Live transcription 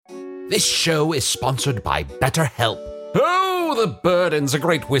This show is sponsored by BetterHelp. Oh, the burdens a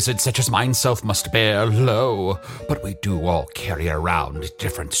great wizard such as myself must bear, lo. But we do all carry around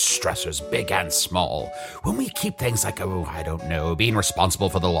different stressors, big and small. When we keep things like, being responsible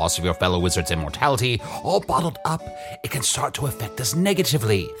for the loss of your fellow wizard's immortality, all bottled up, it can start to affect us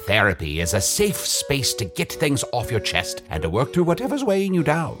negatively. Therapy is a safe space to get things off your chest and to work through whatever's weighing you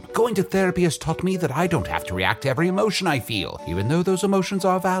down. Going to therapy has taught me that I don't have to react to every emotion I feel, even though those emotions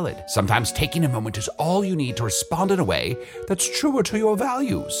are valid. Sometimes taking a moment is all you need to respond in a way that's truer to your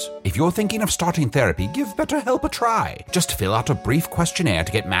values. If you're thinking of starting therapy, give BetterHelp a try. Just fill out a brief questionnaire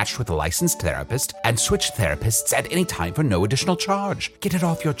to get matched with a licensed therapist and switch therapists at any time for no additional charge. Get it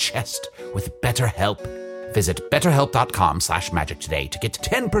off your chest with BetterHelp. Visit betterhelp.com/magic today to get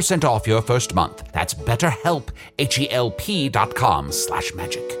 10% off your first month. That's BetterHelp,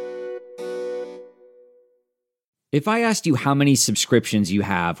 HELP.com/magic. If I asked you how many subscriptions you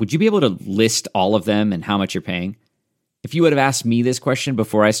have, would you be able to list all of them and how much you're paying? If you would have asked me this question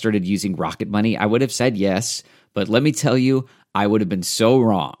before I started using Rocket Money, I would have said yes, but let me tell you, I would have been so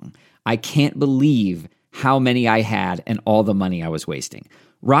wrong. I can't believe how many I had and all the money I was wasting.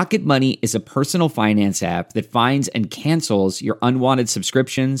 Rocket Money is a personal finance app that finds and cancels your unwanted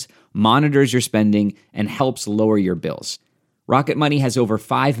subscriptions, monitors your spending, and helps lower your bills. Rocket Money has over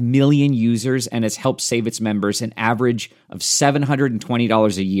 5 million users and has helped save its members an average of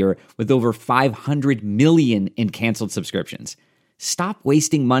 $720 a year with over 500 million in canceled subscriptions. Stop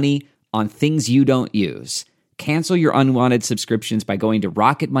wasting money on things you don't use. Cancel your unwanted subscriptions by going to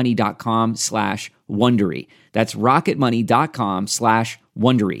rocketmoney.com/Wondery. That's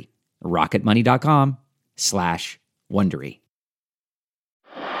rocketmoney.com/Wondery. rocketmoney.com/Wondery.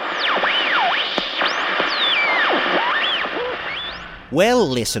 Well,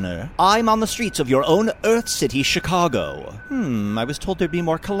 listener, I'm on the streets of your own Earth City, Chicago. I was told there'd be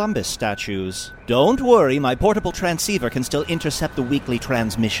more Columbus statues. Don't worry, my portable transceiver can still intercept the weekly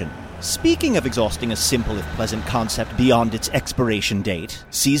transmission. Speaking of exhausting a simple if pleasant concept beyond its expiration date,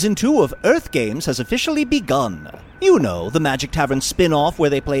 Season 2 of Earth Games has officially begun. You know, the Magic Tavern spin-off where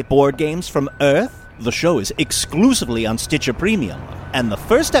they play board games from Earth? The show is exclusively on Stitcher Premium, and the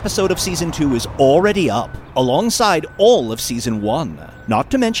first episode of Season 2 is already up, alongside all of Season 1. Not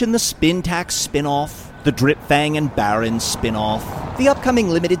to mention the Spintax spin-off, the Dripfang and Baron spin-off, the upcoming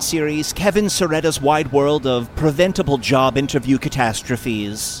limited series Kevin Soretta's Wide World of Preventable Job Interview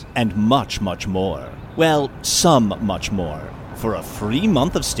Catastrophes, and much, much more. Well, some much more. For a free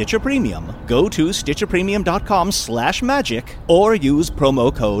month of Stitcher Premium, go to stitcherpremium.com/magic or use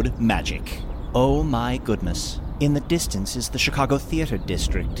promo code MAGIC. Oh my goodness. In the distance is the Chicago Theater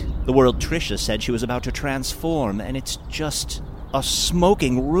District. The world Trisha said she was about to transform, and it's just a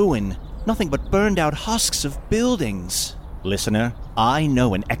smoking ruin. Nothing but burned out husks of buildings. Listener, I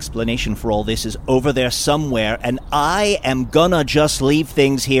know an explanation for all this is over there somewhere, and I am gonna just leave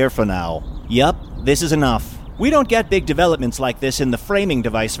things here for now. Yup, this is enough. We don't get big developments like this in the framing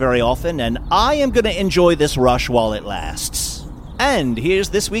device very often, and I am gonna enjoy this rush while it lasts. And here's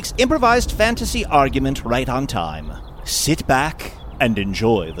this week's improvised fantasy argument right on time. Sit back and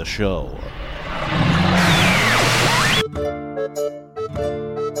enjoy the show.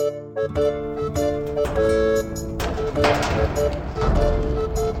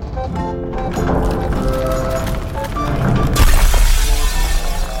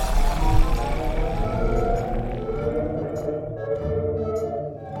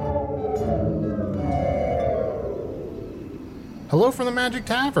 Hello from the Magic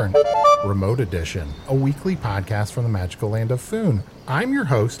Tavern, Remote Edition, a weekly podcast from the magical land of Foon. I'm your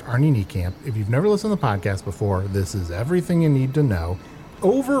host, Arnie Niekamp. If you've never listened to the podcast before, this is everything you need to know.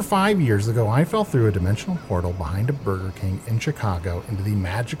 Over 5 years ago, I fell through a dimensional portal behind a Burger King in Chicago into the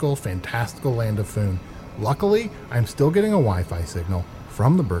magical, fantastical land of Foon. Luckily, I'm still getting a Wi-Fi signal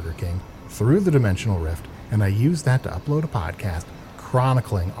from the Burger King through the dimensional rift, and I used that to upload a podcast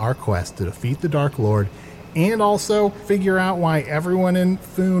chronicling our quest to defeat the Dark Lord and also figure out why everyone in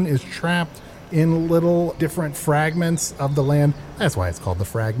Foon is trapped in little different fragments of the land. That's why it's called the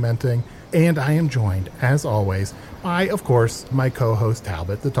fragmenting. And I am joined, as always, by, of course, my co-host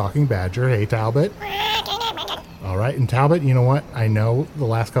Talbot, the Talking Badger. Hey, Talbot. All right, and Talbot, you know what? I know the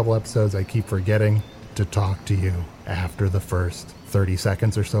last couple episodes I keep forgetting to talk to you after the first 30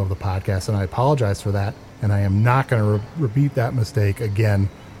 seconds or so of the podcast, and I apologize for that, and I am not going to repeat that mistake again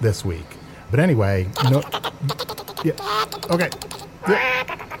this week. But anyway, okay,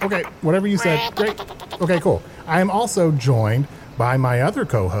 whatever you said, great. Okay, cool. I am also joined by my other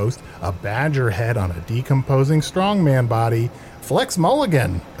co-host, a badger head on a decomposing strongman body, Flex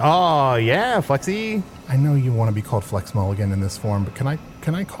Mulligan. Oh, yeah, Flexy. I know you want to be called Flex Mulligan in this form, but can I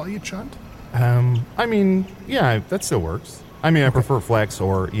Can I call you Chunt? I mean, yeah, that still works. I mean, I prefer Flex,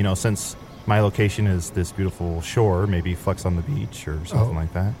 or, since my location is this beautiful shore, maybe Flex on the beach or something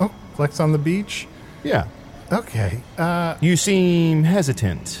like that. Oh, Flex on the beach? Yeah. Okay. You seem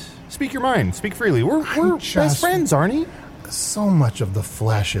hesitant. Speak your mind. Speak freely. We're best friends, Arnie. So much of the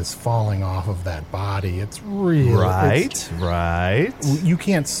flesh is falling off of that body. It's real. Right. You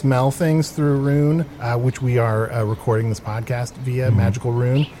can't smell things through Rune, which we are recording this podcast via Magical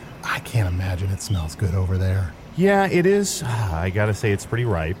Rune. I can't imagine it smells good over there. Yeah, it is. I gotta say, it's pretty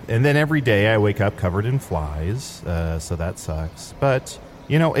ripe. And then every day I wake up covered in flies, so that sucks. But,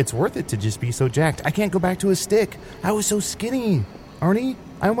 it's worth it to just be so jacked. I can't go back to a stick. I was so skinny. Arnie,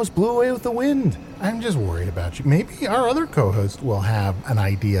 I almost blew away with the wind. I'm just worried about you. Maybe our other co-host will have an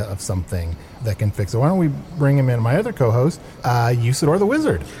idea of something that can fix it. Why don't we bring him in? My other co-host, Usador the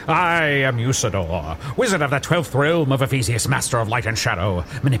Wizard. I am Usador, wizard of the 12th realm of Ephesius, master of light and shadow,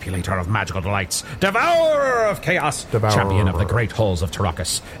 manipulator of magical delights, devourer of chaos, champion of the great halls of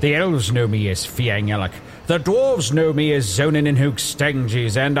Tarakas. The elves know me as Fiangelik. The dwarves know me as Zonin and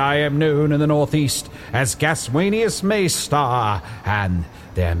Hoogstenges, and I am known in the northeast as Gaswanius Maystar, and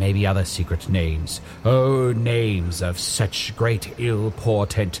there may be other secret names. Oh, names of such great ill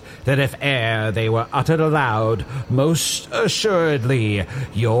portent that if e'er they were uttered aloud, most assuredly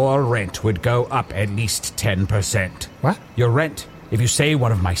your rent would go up at least 10%. What? Your rent. If you say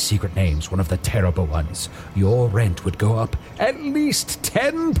one of my secret names, one of the terrible ones, your rent would go up at least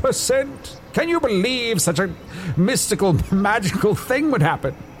 10%. Can you believe such a mystical, magical thing would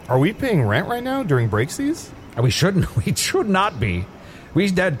happen? Are we paying rent right now during breakseas? We shouldn't. We should not be. We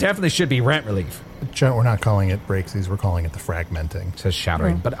definitely should be rent relief. Chunt, we're not calling it breaksies, we're calling it the fragmenting. It says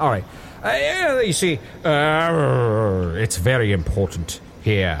shattering, but all right. You see, it's very important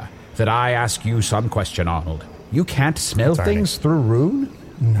here that I ask you some question, Arnold. You can't smell things through Rune?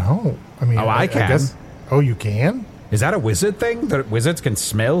 No. I mean, I can. I guess, you can? Is that a wizard thing, that wizards can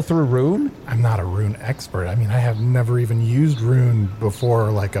smell through Rune? I'm not a Rune expert. I mean, I have never even used Rune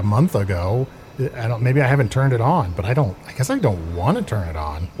before like a month ago. Maybe I haven't turned it on, but I guess I don't want to turn it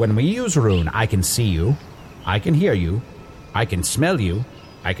on. When we use Rune, I can see you, I can hear you, I can smell you,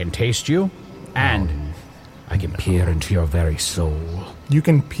 I can taste you, and I can peer into your very soul. You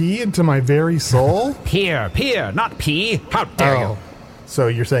can pee into my very soul? Peer, not pee. How dare you? So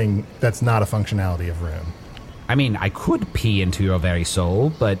you're saying that's not a functionality of Rune? I mean, I could pee into your very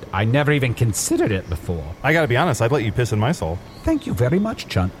soul, but I never even considered it before. I gotta be honest, I'd let you piss in my soul. Thank you very much,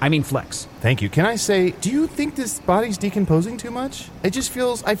 Chunt. I mean, Flex. Thank you. Can I say, do you think this body's decomposing too much? I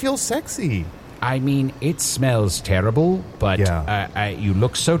feel sexy. I mean, it smells terrible, but you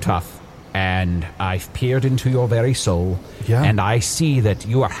look so tough, and I've peered into your very soul, and I see that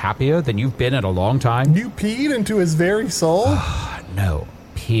you are happier than you've been in a long time. You peed into his very soul? No,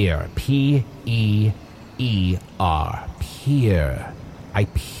 peer. P-E-E-R. Peer. I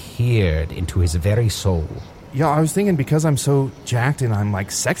peered into his very soul. Yeah, I was thinking because I'm so jacked and I'm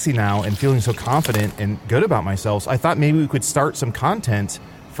like sexy now and feeling so confident and good about myself, I thought maybe we could start some content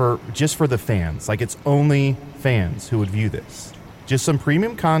for the fans. Like it's only fans who would view this. Just some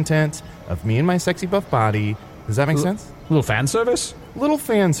premium content of me and my sexy buff body. Does that make sense? Little fan service? Little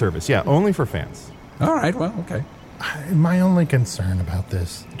fan service, yeah, only for fans. All right, well, okay. My only concern about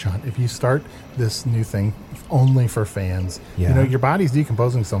this, John, if you start this new thing only for fans, your body's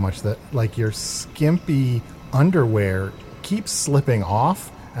decomposing so much that like your skimpy underwear keeps slipping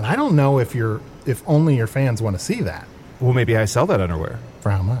off, and I don't know if only your fans want to see that. Well, maybe I sell that underwear. For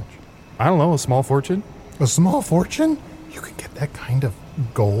how much? I don't know, a small fortune? A small fortune? You can get that kind of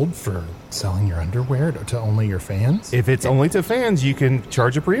gold for selling your underwear to only your fans? If it's only to fans, you can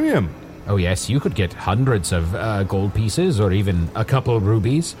charge a premium. Oh, yes, you could get hundreds of gold pieces, or even a couple of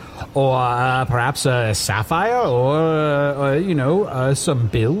rubies, or perhaps a sapphire, or some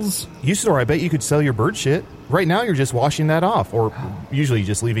bills. Usador, I bet you could sell your bird shit. Right now, you're just washing that off, or usually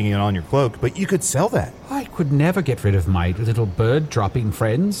just leaving it on your cloak, but you could sell that. I could never get rid of my little bird-dropping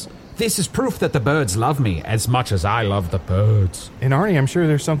friends. This is proof that the birds love me as much as I love the birds. And Arnie, I'm sure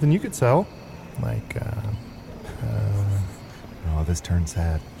there's something you could sell. Like, Oh, this turns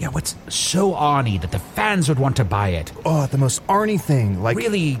sad. Yeah, what's so Arnie that the fans would want to buy it? Oh, the most Arnie thing. Like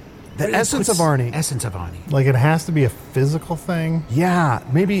really essence of Arnie. Essence of Arnie. Like it has to be a physical thing? Yeah,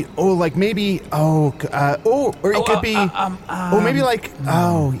 maybe, or it could be, like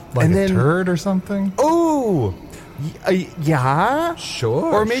and a then, turd or something? Oh, Yeah? Sure.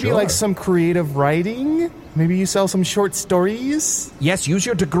 Or maybe sure. like some creative writing? Maybe you sell some short stories? Yes, use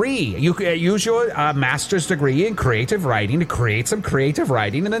your degree. You use your master's degree in creative writing to create some creative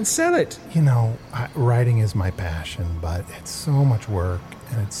writing and then sell it. You know, writing is my passion, but it's so much work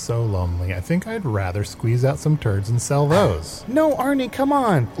and it's so lonely. I think I'd rather squeeze out some turds and sell those. No, Arnie, come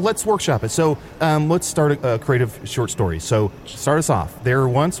on. Let's workshop it. So let's start a creative short story. So start us off. There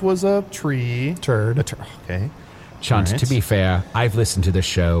once was a tree. Turd. Okay. Chunt, Right. to be fair, I've listened to this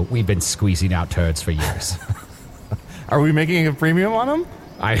show. We've been squeezing out turds for years. Are we making a premium on them?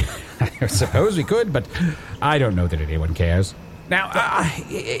 I suppose we could, but I don't know that anyone cares. Now,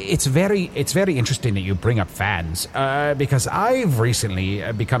 it's very interesting that you bring up fans, because I've recently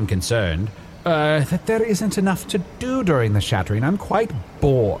become concerned that there isn't enough to do during the shattering. I'm quite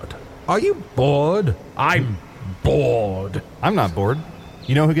bored. Are you bored? I'm bored. I'm not bored.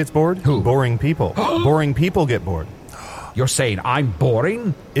 You know who gets bored? Who? Boring people. Boring people get bored. You're saying I'm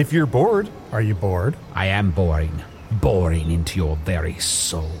boring? If you're bored Are you bored? I am boring. Boring into your very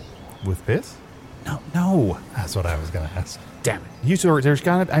soul. with piss, No. That's what I was going to ask. Damn it.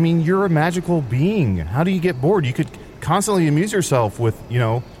 You're a magical being. How do you get bored? You could constantly amuse yourself with,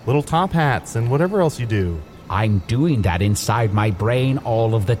 little top hats and whatever else you do. I'm doing that inside my brain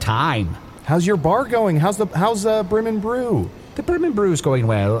all of the time. How's your bar going? How's Brim and Brew? The Brim and Brew's going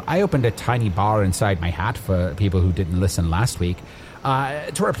well. I opened a tiny bar inside my hat for people who didn't listen last week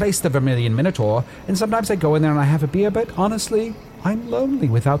to replace the Vermilion Minotaur, and sometimes I go in there and I have a beer, but honestly, I'm lonely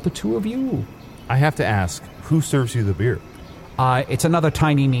without the two of you. I have to ask, who serves you the beer? It's another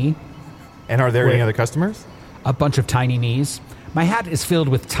tiny me, And are there any other customers? a bunch of tiny me's. My hat is filled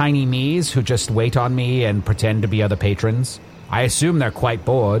with tiny me's who just wait on me and pretend to be other patrons. I assume they're quite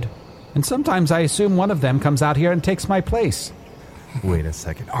bored, and sometimes I assume one of them comes out here and takes my place. Wait a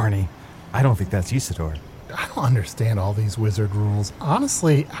second, Arnie. I don't think that's Usador. I don't understand all these wizard rules.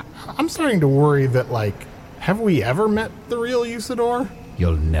 Honestly, I'm starting to worry that, have we ever met the real Usador?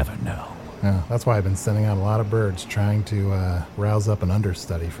 You'll never know. Yeah, that's why I've been sending out a lot of birds trying to rouse up an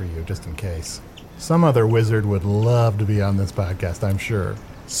understudy for you, just in case. Some other wizard would love to be on this podcast, I'm sure.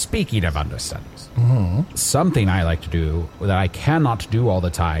 Speaking of understudies, something I like to do that I cannot do all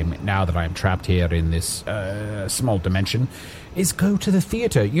the time now that I'm trapped here in this small dimension is go to the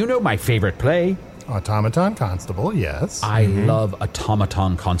theater. You know my favorite play. Automaton Constable, yes. I love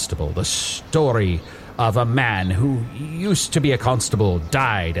Automaton Constable, the story of a man who used to be a constable,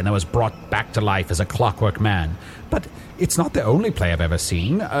 died, and then was brought back to life as a clockwork man. But it's not the only play I've ever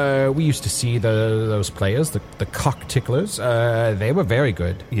seen. We used to see those players, the cock ticklers. They were very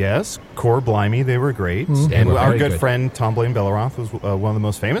good. Yes, Core Blimey, they were great. They And were our very good good. friend Tom Blaine Belleroth was one of the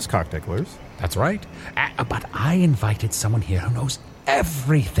most famous cock ticklers. That's right. But I invited someone here who knows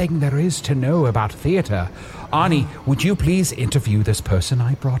everything there is to know about theater. Arnie, would you please interview this person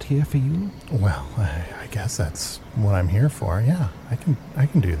I brought here for you? Well, I guess that's what I'm here for. Yeah, I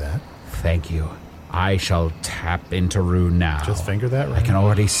can do that. Thank you. I shall tap into Rune now. Just finger that I right. can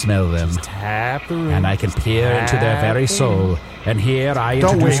already smell them. Tap the room. And I can peer into their very soul. And here I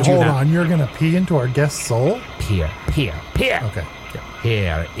Don't wait, introduce you hold now. on. You're going to pee into our guest's soul? Peer. Okay, yeah.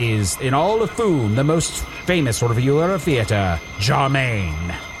 Here is, in all of Foon, the most famous reviewer of theater,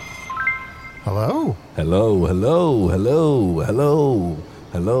 Jarmaine. Hello?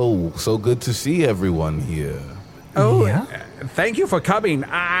 Hello. So good to see everyone here. Oh, Yeah? Thank you for coming.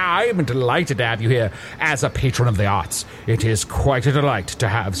 I am delighted to have you here as a patron of the arts. It is quite a delight to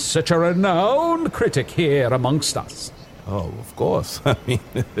have such a renowned critic here amongst us. Oh, of course. I mean,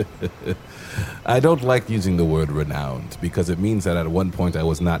 I don't like using the word renowned because it means that at one point I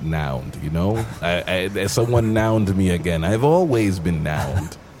was not nowned, you know? Someone nowned me again. I've always been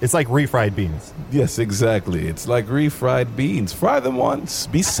nowned. It's like refried beans. Yes, exactly. It's like refried beans. Fry them once.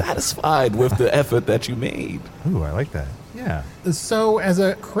 Be satisfied with the effort that you made. Ooh, I like that. Yeah. So, as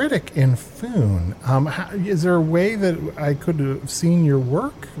a critic in Foon, is there a way that I could have seen your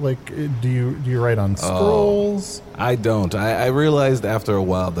work? Do you write on scrolls? I don't. I realized after a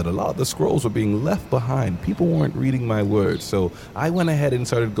while that a lot of the scrolls were being left behind. People weren't reading my words. So I went ahead and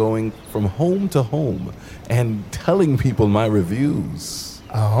started going from home to home and telling people my reviews.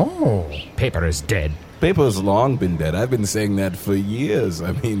 Oh. Paper is dead. Paper's long been dead. I've been saying that for years.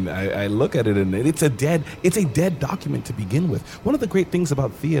 I mean, I look at it and it's a dead document to begin with. One of the great things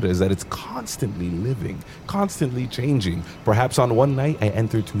about theater is that it's constantly living, constantly changing. Perhaps on one night I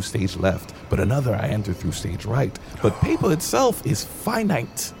enter through stage left, but another I enter through stage right. But paper itself is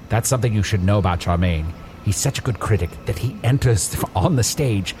finite. That's something you should know about Charmaine. He's such a good critic that he enters on the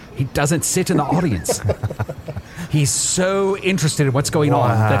stage. He doesn't sit in the audience. He's so interested in what's going on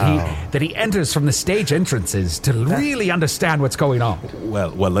that he enters from the stage entrances to really understand what's going on.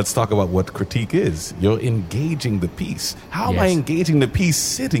 Well, let's talk about what critique is. You're engaging the piece. How am I Yes. engaging the piece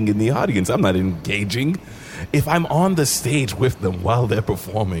sitting in the audience? I'm not engaging. If I'm on the stage with them while they're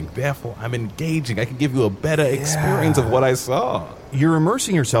performing, therefore I'm engaging. I can give you a better experience of what I saw. You're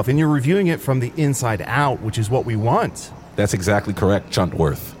immersing yourself, and you're reviewing it from the inside out, which is what we want. That's exactly correct,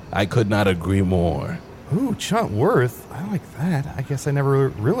 Chuntworth. I could not agree more. Ooh, Chuntworth. I like that. I guess I never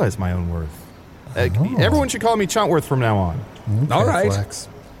realized my own worth. Everyone should call me Chuntworth from now on. Okay, All right. Flex.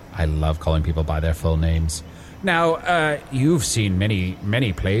 I love calling people by their full names. Now, you've seen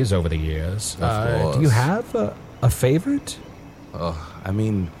many plays over the years. Of Do you course. have a favorite? I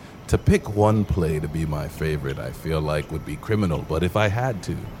mean, to pick one play to be my favorite, I feel like would be criminal. But if I had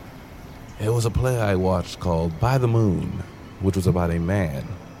to, it was a play I watched called By the Moon, which was about a man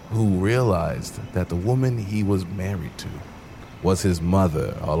who realized that the woman he was married to was his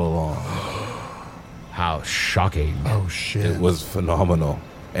mother all along. How shocking. Oh, shit. It was phenomenal.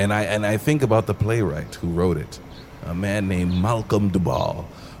 And I think about the playwright who wrote it, a man named Malcolm Duvall.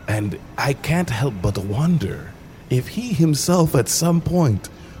 And I can't help but wonder if he himself at some point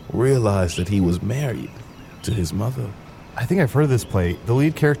realized that he was married to his mother. I think I've heard of this play. The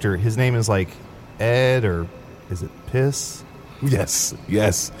lead character, his name is like Ed, or is it Piss? Yes.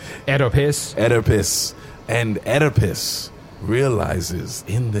 Oedipus. Oedipus. And Oedipus realizes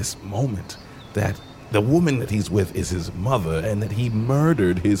in this moment that the woman that he's with is his mother and that he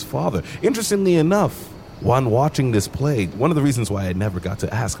murdered his father. Interestingly enough, when watching this play, one of the reasons why I never got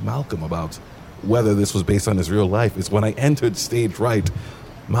to ask Malcolm about whether this was based on his real life is when I entered stage right,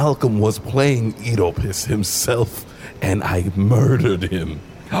 Malcolm was playing Oedipus himself, and I murdered him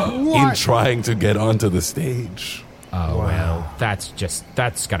in trying to get onto the stage. Oh, well, that's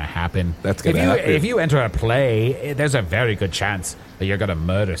going to happen. That's gonna happen. If you enter a play, there's a very good chance that you're going to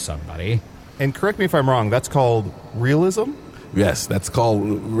murder somebody. And correct me if I'm wrong, that's called realism? Yes, that's called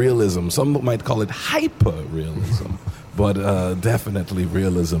realism. Some might call it hyper-realism, but definitely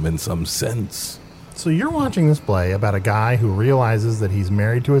realism in some sense. So you're watching this play about a guy who realizes that he's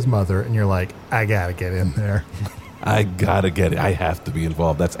married to his mother, and you're like, I gotta get in there. I gotta get it. I have to be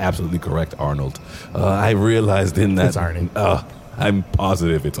involved. That's absolutely correct, Arnold. I realized in that... It's Arnie. I'm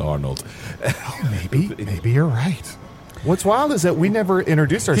positive it's Arnold. Maybe you're right. What's wild is that we never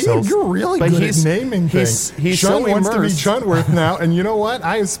introduced ourselves. You're really but good at naming things. He's Shun so wants to be immersed. Chunworth now, and you know what?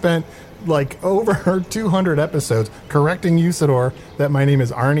 I have spent like over 200 episodes correcting Usador that my name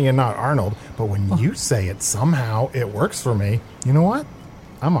is Arnie and not Arnold. But when you say it, somehow it works for me. You know what?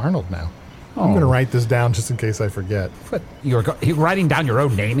 I'm Arnold now. I'm going to write this down just in case I forget. But you're writing down your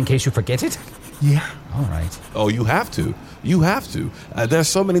own name in case you forget it? Yeah. All right. Oh, you have to. You have to. There's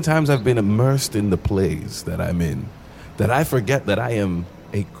so many times I've been immersed in the plays that I'm in that I forget that I am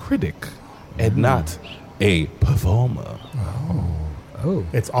a critic and not a performer. Oh.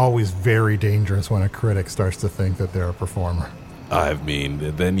 It's always very dangerous when a critic starts to think that they're a performer. I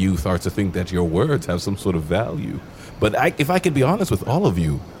mean, then you start to think that your words have some sort of value. But if I could be honest with all of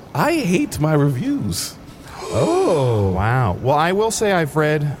you, I hate my reviews. Oh, wow. Well, I will say I've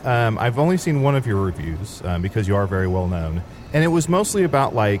read, I've only seen one of your reviews because you are very well known. And it was mostly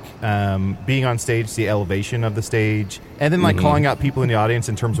about like being on stage, the elevation of the stage, and then like calling out people in the audience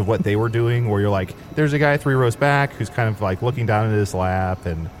in terms of what they were doing, where you're like, there's a guy 3 rows back who's kind of like looking down into his lap.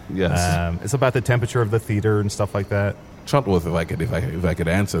 And Yes. it's about the temperature of the theater and stuff like that. Chuntworth, if I could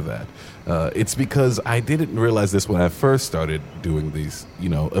answer that, it's because I didn't realize this when I first started doing these,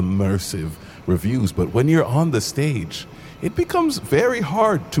 immersive reviews. But when you're on the stage, it becomes very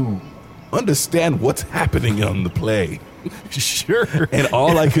hard to understand what's happening on the play. Sure. And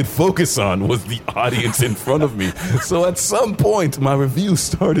all I could focus on was the audience in front of me. So at some point, my review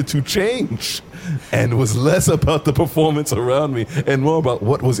started to change and was less about the performance around me and more about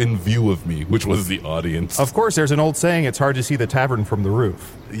what was in view of me, which was the audience. Of course, there's an old saying, it's hard to see the tavern from the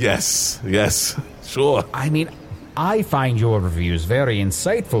roof. Yes, sure. I mean, I find your reviews very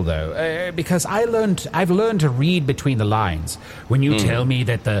insightful, though, because I've learned to read between the lines. When you tell me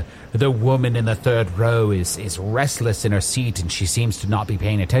that the woman in the third row is restless in her seat and she seems to not be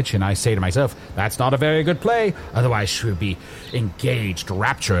paying attention, I say to myself, that's not a very good play. Otherwise, she would be engaged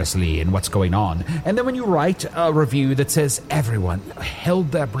rapturously in what's going on. And then when you write a review that says everyone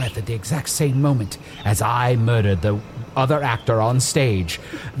held their breath at the exact same moment as I murdered the other actor on stage,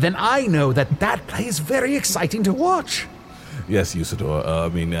 then I know that play is very exciting to watch. Yes, Usador.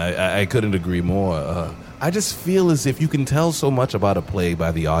 I couldn't agree more. I just feel as if you can tell so much about a play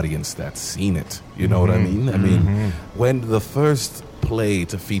by the audience that's seen it. You know what I mean? I mean, when the first play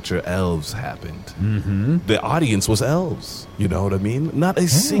to feature elves happened, the audience was elves. You know what I mean? Not a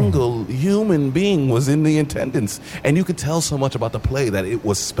single human being was in the attendance. And you could tell so much about the play that it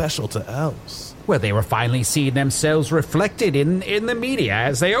was special to elves. Well, they were finally seeing themselves reflected in the media,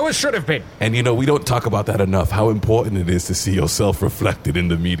 as they always should have been. And, we don't talk about that enough, how important it is to see yourself reflected in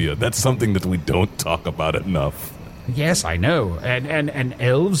the media. That's something that we don't talk about enough. Yes, I know. And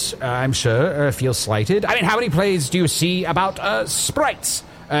elves, I'm sure, feel slighted. I mean, how many plays do you see about sprites?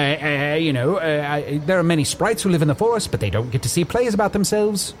 There are many sprites who live in the forest, but they don't get to see plays about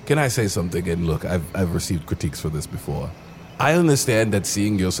themselves. Can I say something? And look, I've received critiques for this before. I understand that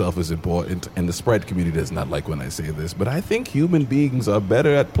seeing yourself is important, and the sprite community does not like when I say this, but I think human beings are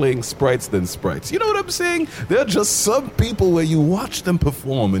better at playing sprites than sprites. You know what I'm saying? There are just some people where you watch them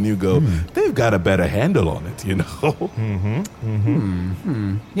perform and you go, they've got a better handle on it,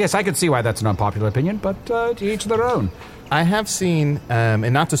 Yes, I can see why that's an unpopular opinion, but to each their own. I have seen,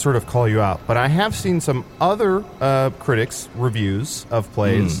 and not to sort of call you out, but I have seen some other critics' reviews of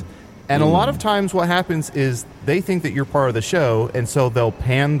plays. And a lot of times what happens is they think that you're part of the show, and so they'll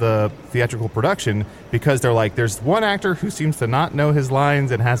pan the theatrical production because they're like, there's one actor who seems to not know his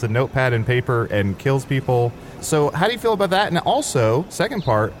lines and has a notepad and paper and kills people. So how do you feel about that? And also, second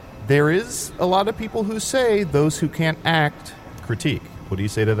part, there is a lot of people who say those who can't act critique. What do you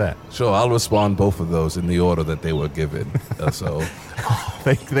say to that? Sure, I'll respond both of those in the order that they were given.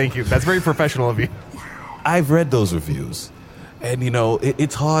 Thank you. That's very professional of you. I've read those reviews. And,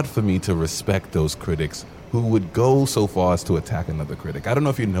 it's hard for me to respect those critics who would go so far as to attack another critic. I don't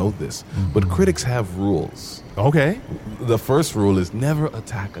know if you know this, but critics have rules. Okay. The first rule is never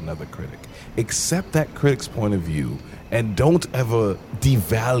attack another critic. Accept that critic's point of view and don't ever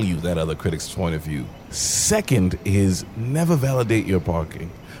devalue that other critic's point of view. Second is never validate your parking.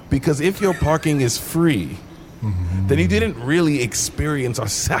 Because if your parking is free, then you didn't really experience or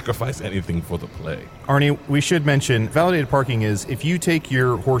sacrifice anything for the play. Arnie, we should mention validated parking is if you take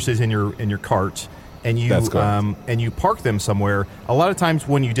your horses in your cart and you park them somewhere. A lot of times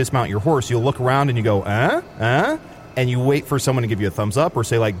when you dismount your horse, you'll look around and you go, and you wait for someone to give you a thumbs up or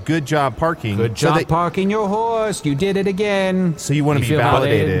say like, "Good job parking." Good job parking your horse. You did it again. So you want to be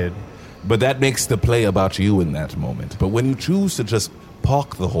validated. But that makes the play about you in that moment. But when you choose to just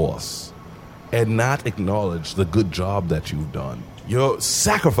park the horse and not acknowledge the good job that you've done, you're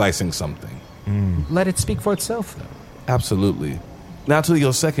sacrificing something. Let it speak for itself, though. Absolutely. Now to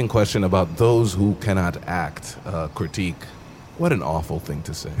your second question about those who cannot act, critique. What an awful thing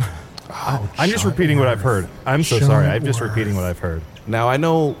to say. I'm just repeating what I've heard. I'm so sorry. I'm just repeating what I've heard. Now, I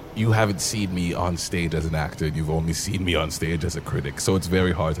know you haven't seen me on stage as an actor. You've only seen me on stage as a critic, so it's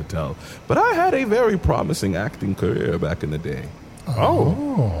very hard to tell. But I had a very promising acting career back in the day.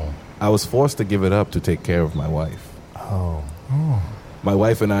 Oh. I was forced to give it up to take care of my wife. Oh. My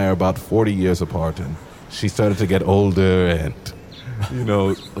wife and I are about 40 years apart, and she started to get older and,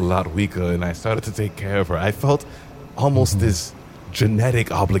 a lot weaker, and I started to take care of her. I felt almost this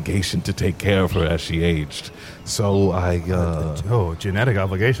genetic obligation to take care of her as she aged. So I... genetic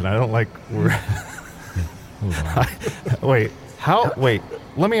obligation. I don't like... Wait,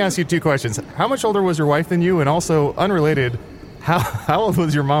 let me ask you two questions. How much older was your wife than you? And also, unrelated... How old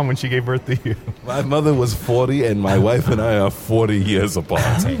was your mom when she gave birth to you? My mother was 40, and my wife and I are 40 years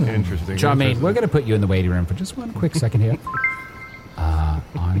apart. Interesting. Charmaine, we're going to put you in the waiting room for just one quick second here.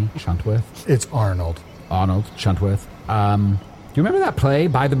 Arnie Chuntworth. It's Arnold. Arnold Chuntworth. Do you remember that play,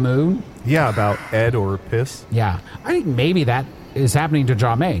 By the Moon? Yeah, about Ed or Piss. Yeah. I think maybe that is happening to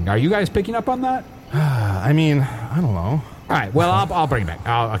Charmaine. Are you guys picking up on that? I mean, I don't know. All right, well, I'll bring it back.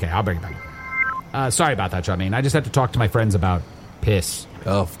 I'll bring it back. Sorry about that, Charmaine. I just had to talk to my friends about Piss.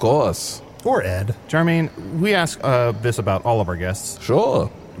 Of course. Or Ed. Charmaine, we ask this about all of our guests. Sure.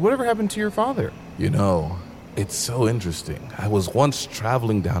 Whatever happened to your father? It's so interesting. I was once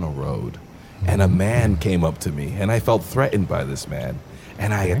traveling down a road, and a man came up to me, and I felt threatened by this man,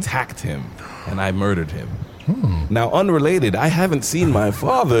 and I attacked him, and I murdered him. Now, unrelated, I haven't seen my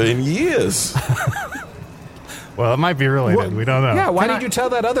father in years. Well, it might be related. We don't know. Yeah, why did you tell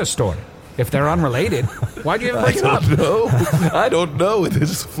that other story? If they're unrelated, why'd you even bring it up? I don't know. It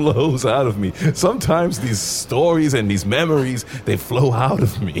just flows out of me. Sometimes these stories and these memories, they flow out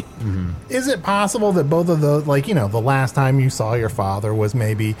of me. Is it possible that both of those, the last time you saw your father was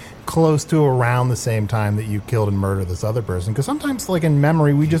maybe close to around the same time that you killed and murdered this other person? Because sometimes, in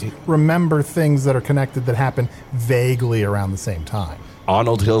memory, we just remember things that are connected that happen vaguely around the same time.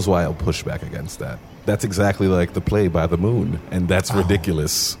 Arnold Hillswire will push back against that. That's exactly like the play By the Moon, and that's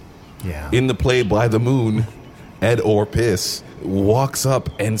ridiculous. Yeah. In the play By the Moon, Ed Orpiss walks up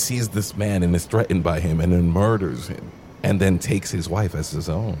and sees this man and is threatened by him and then murders him. and then takes his wife as his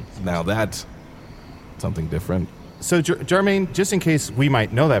own. Now that's something different. So, Jermaine, just in case we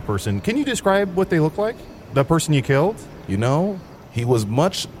might know that person, can you describe what they look like? The person you killed? You know, he was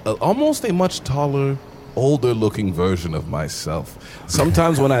almost a much taller, older-looking version of myself.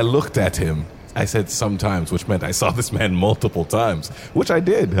 Sometimes when I looked at him, I said sometimes, which meant I saw this man multiple times, which I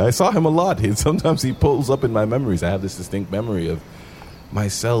did. I saw him a lot. Sometimes he pulls up in my memories. I have this distinct memory of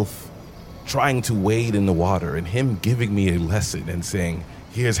myself trying to wade in the water and him giving me a lesson and saying,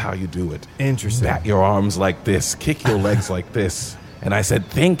 here's how you do it. Interesting. Bat your arms like this. Kick your legs like this. And I said,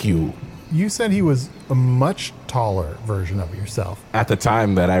 thank you. You said he was a much taller version of yourself. At the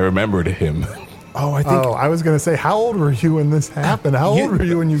time that I remembered him. Oh, I was going to say, how old were you when this happened? How old were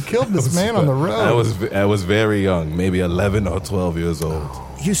you when you killed this man on the road? I was very young, maybe 11 or 12 years old.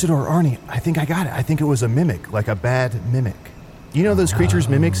 Usador, Arnie, I think I got it. I think it was a mimic, like a bad mimic. You know those creatures,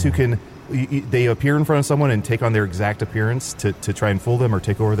 mimics, who can... They appear in front of someone and take on their exact appearance to try and fool them or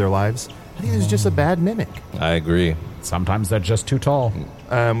take over their lives? I think it was just a bad mimic. I agree. Sometimes they're just too tall.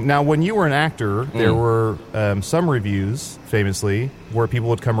 Now, when you were an actor, there were some reviews, famously, where people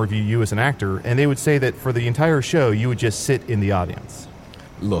would come review you as an actor, and they would say that for the entire show, you would just sit in the audience.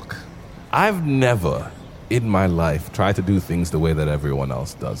 Look, I've never in my life tried to do things the way that everyone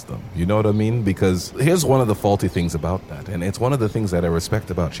else does them. You know what I mean? Because here's one of the faulty things about that, and it's one of the things that I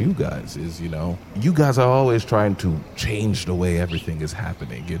respect about you guys is, you guys are always trying to change the way everything is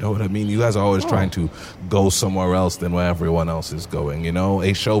happening. You know what I mean? You guys are always trying to go somewhere else than where everyone else is going.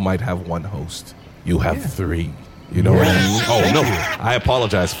 A show might have one host. You have three. You know what I mean? Oh, no. I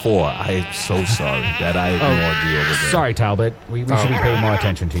apologize. 4. I'm so sorry that I ignored you over there. Sorry, Talbot. We should be paying more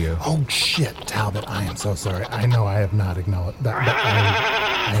attention to you. Oh, shit, Talbot. I am so sorry. I know I have not acknowledged that.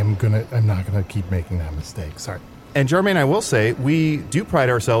 I'm not going to keep making that mistake. Sorry. And Jermaine, I will say, we do pride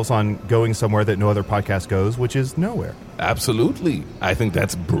ourselves on going somewhere that no other podcast goes, which is nowhere. Absolutely. I think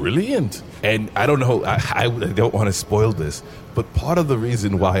that's brilliant. And I don't know, I don't want to spoil this, but part of the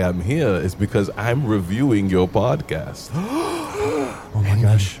reason why I'm here is because I'm reviewing your podcast. Oh my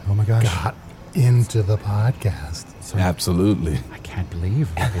gosh. Got into the podcast. Absolutely. I can't believe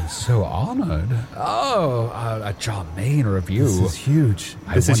I've been so honored. Oh, a Jermaine review. This is huge.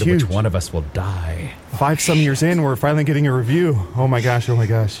 I wonder which one of us will die. 5-some years in, we're finally getting a review. Oh my gosh.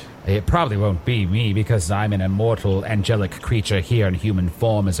 It probably won't be me because I'm an immortal angelic creature here in human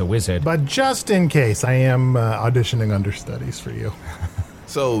form as a wizard. But just in case, I am auditioning understudies for you.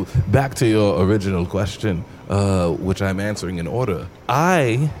 So, back to your original question, which I'm answering in order.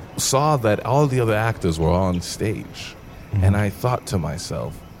 I saw that all the other actors were on stage, and I thought to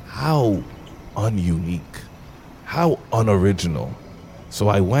myself, how ununique, how unoriginal. So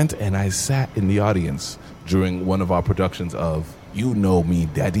I went and I sat in the audience during one of our productions of You Know Me,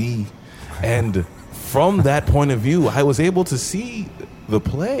 Daddy. And from that point of view, I was able to see the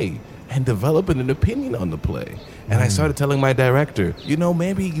play and develop an opinion on the play. And I started telling my director,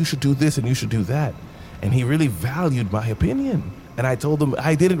 maybe you should do this and you should do that. And he really valued my opinion. And I told him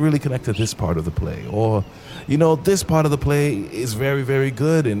I didn't really connect to this part of the play. Or, this part of the play is very, very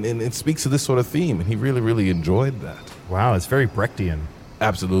good and it speaks to this sort of theme. And he really, really enjoyed that. Wow, it's very Brechtian.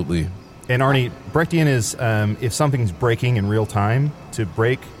 Absolutely. And Arnie, Brechtian is if something's breaking in real time, to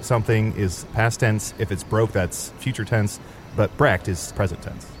break something is past tense. If it's broke, that's future tense. But Brecht is present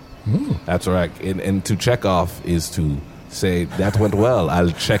tense. That's right. And to check off is to say, that went well.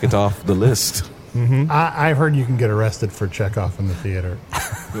 I'll check it off the list. Mm-hmm. I've heard you can get arrested for Chekhov in the theater.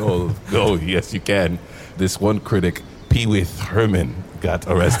 Oh, yes, you can. This one critic, Peewith Herman, got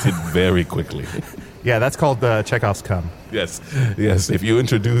arrested very quickly. Yeah, that's called Chekhov's cum. Yes. If you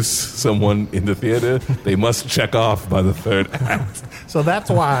introduce someone in the theater, they must check off by the 3rd act. So that's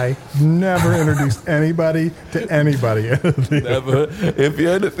why you never introduced anybody to anybody in the theater. Never. If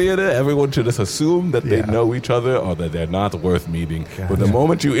you're in the theater, everyone should just assume that they know each other or that they're not worth meeting. Gotcha. But the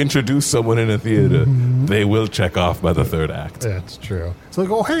moment you introduce someone in a theater, they will check off by the 3rd act. That's true. So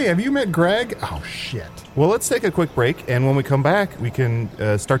go, hey, have you met Greg? Oh, shit. Well, let's take a quick break, and when we come back, we can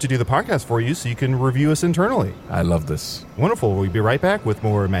start to do the podcast for you so you can review us internally. I love this. Wonderful. We'll be right back with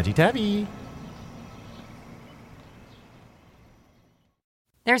more Magic Tabby.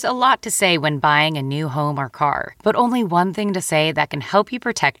 There's a lot to say when buying a new home or car, but only one thing to say that can help you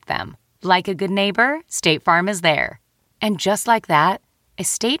protect them. Like a good neighbor, State Farm is there. And just like that, a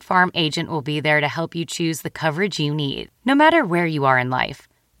State Farm agent will be there to help you choose the coverage you need, no matter where you are in life.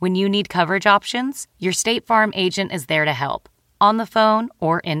 When you need coverage options, your State Farm agent is there to help, on the phone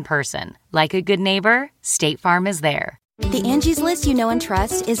or in person. Like a good neighbor, State Farm is there. The Angie's List you know and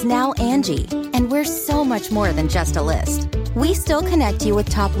trust is now Angie, and we're so much more than just a list. We still connect you with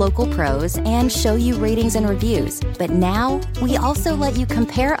top local pros and show you ratings and reviews, but now we also let you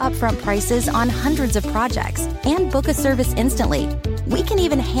compare upfront prices on hundreds of projects and book a service instantly. We can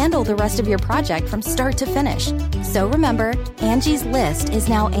even handle the rest of your project from start to finish. So remember, Angie's List is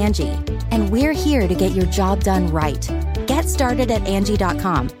now Angie, and we're here to get your job done right. Get started at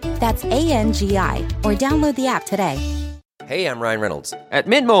Angie.com. That's ANGI, or download the app today. Hey, I'm Ryan Reynolds. At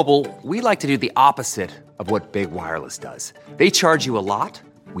Mint Mobile, we like to do the opposite of what Big Wireless does. They charge you a lot,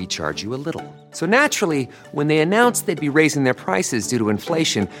 we charge you a little. So naturally, when they announced they'd be raising their prices due to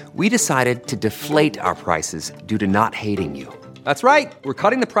inflation, we decided to deflate our prices due to not hating you. That's right. We're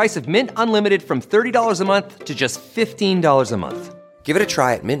cutting the price of Mint Unlimited from $30 a month to just $15 a month. Give it a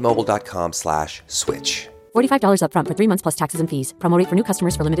try at mintmobile.com/switch. $45 up front for 3 months plus taxes and fees. Promo rate for new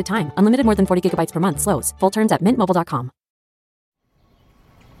customers for limited time. Unlimited more than 40 gigabytes per month. Slows full terms at mintmobile.com.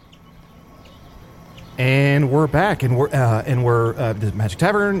 And we're back, and we're the Magic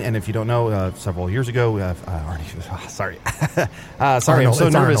Tavern. And if you don't know, several years ago, Arnie, sorry, Arnold, I'm so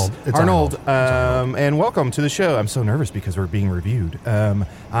nervous, Arnold. and welcome to the show. I'm so nervous because we're being reviewed. I'm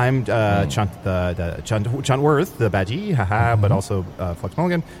Chuntworth, the Badgie, but also Flex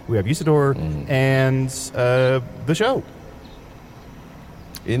Mulligan. We have Usador and the show.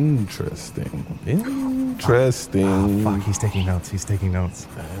 Interesting. Oh, fuck, he's taking notes. I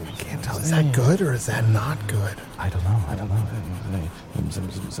can't tell. Is that good or is that not good? I don't know.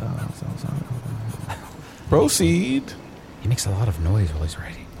 Proceed. He makes a lot of noise while he's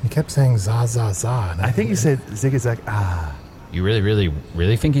writing. He kept saying za, za, za. I think he said zigzag. You really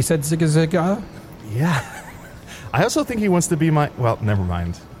think he said zigga? Yeah. I also think he wants to be my... Well, never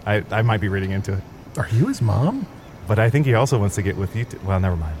mind. I might be reading into it. Are you his mom? But I think he also wants to get with you. Well,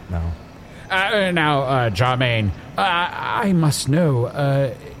 never mind. No. Now, Jarmaine, I must know,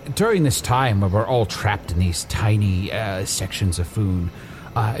 during this time where we're all trapped in these tiny sections of Foon,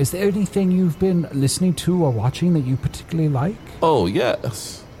 is there anything you've been listening to or watching that you particularly like? Oh,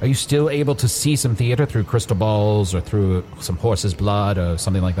 yes. Are you still able to see some theater through crystal balls or through some horse's blood or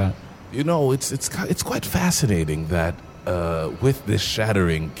something like that? You know, it's quite fascinating that with this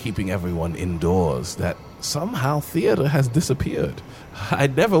shattering, keeping everyone indoors, that somehow theater has disappeared. I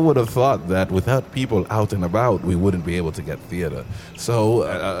never would have thought that without people out and about, we wouldn't be able to get theater. So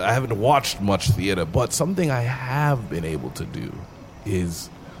I haven't watched much theater, but something I have been able to do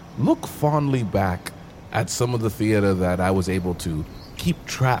is look fondly back at some of the theater that I was able to keep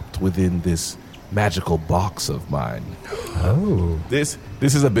trapped within this magical box of mine. Oh. This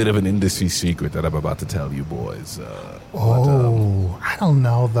is a bit of an industry secret that I'm about to tell you boys. I don't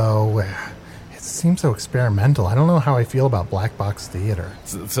know, though. It seems so experimental. I don't know how I feel about black box theater.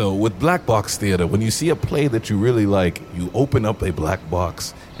 So with black box theater, when you see a play that you really like, you open up a black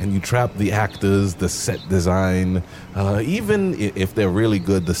box and you trap the actors, the set design, even if they're really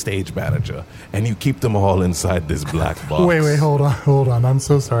good, the stage manager, and you keep them all inside this black box. Wait, hold on. I'm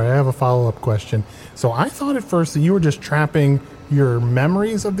so sorry. I have a follow-up question. So I thought at first that you were just trapping your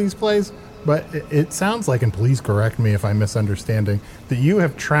memories of these plays, but it sounds like, and please correct me if I'm misunderstanding, that you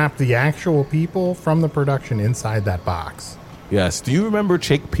have trapped the actual people from the production inside that box. Yes. Do you remember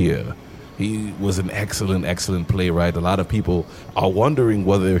Shakespeare? He was an excellent playwright. A lot of people are wondering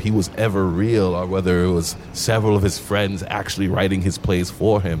whether he was ever real or whether it was several of his friends actually writing his plays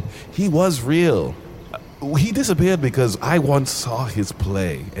for him. He was real. He disappeared because I once saw his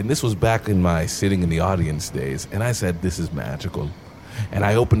play, and this was back in my sitting in the audience days, and I said, this is magical. And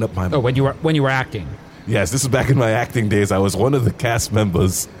I opened up my... Oh, when you were acting. Yes, this is back in my acting days. I was one of the cast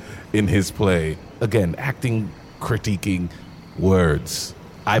members in his play. Again, acting, critiquing words.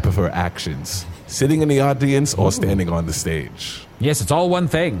 I prefer actions. Sitting in the audience or standing on the stage. Yes, it's all one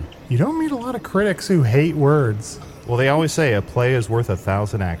thing. You don't meet a lot of critics who hate words. Well, they always say a play is worth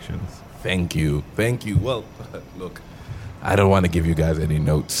 1,000 actions. Thank you. Well, look, I don't want to give you guys any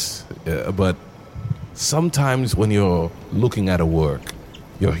notes, but sometimes when you're looking at a work,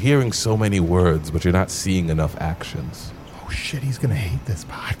 you're hearing so many words, but you're not seeing enough actions. Oh, shit, he's going to hate this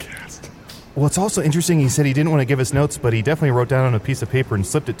podcast. Well, it's also interesting. He said he didn't want to give us notes, but he definitely wrote down on a piece of paper and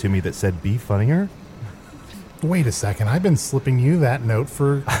slipped it to me that said, be funnier. Wait a second. I've been slipping you that note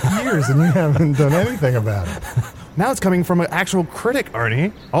for years, and you haven't done anything about it. Now it's coming from an actual critic,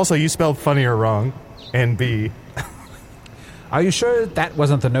 Arnie. Also, you spelled funnier wrong. And B. Are you sure that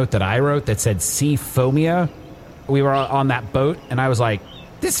wasn't the note that I wrote that said sea foamia? We were on that boat, and I was like,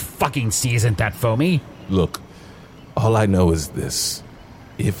 this fucking sea isn't that foamy. Look, all I know is this.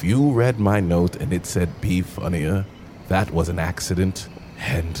 If you read my note and it said be funnier, that was an accident.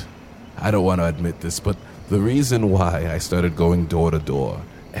 And I don't want to admit this, but The reason why I started going door to door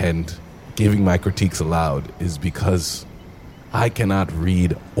and giving my critiques aloud is because I cannot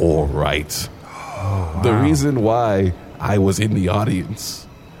read or write. Oh, wow. The reason why I was in the audience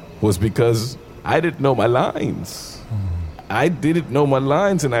was because I didn't know my lines. I didn't know my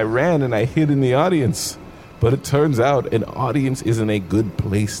lines, and I ran and I hid in the audience. But it turns out an audience isn't a good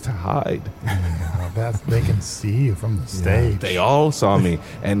place to hide. They can see you from the stage. Yeah, they all saw me.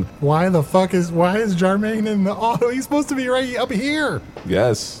 And why is Jarmaine in the auto? He's supposed to be right up here.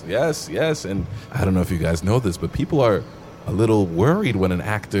 Yes. And I don't know if you guys know this, but people are a little worried when an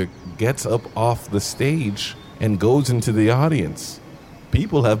actor gets up off the stage and goes into the audience.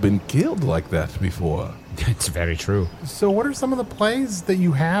 People have been killed like that before. It's very true. So what are some of the plays that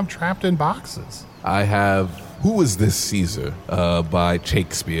you have trapped in boxes? I have Who Is This Caesar by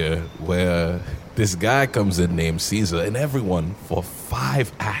Shakespeare, where this guy comes in named Caesar, and everyone for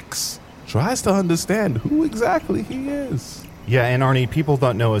 5 acts tries to understand who exactly he is. Yeah, and Arnie, people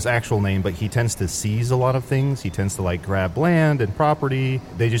don't know his actual name, but he tends to seize a lot of things. He tends to, grab land and property.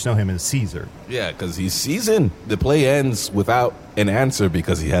 They just know him as Caesar. Yeah, because he's seasoned. The play ends without an answer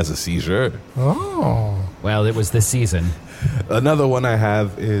because he has a seizure. Oh. Well, it was this season. Another one I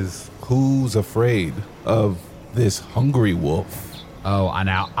have is Who's Afraid of This Hungry Wolf? Oh,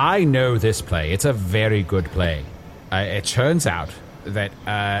 now I know this play. It's a very good play. It turns out that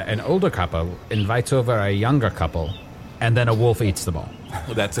an older couple invites over a younger couple, and then a wolf eats them all.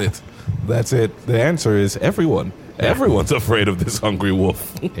 That's it. The answer is everyone. Yeah. Everyone's afraid of this hungry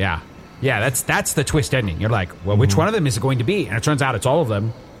wolf. Yeah, that's the twist ending. You're like, well, which one of them is it going to be? And it turns out it's all of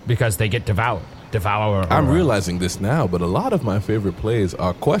them because they get devoured. I'm realizing this now, but a lot of my favorite plays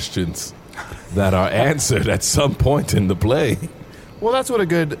are questions that are answered at some point in the play. Well, that's what a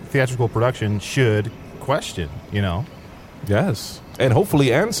good theatrical production should question, Yes, and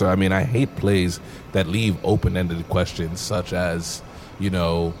hopefully answer. I mean, I hate plays that leave open-ended questions such as,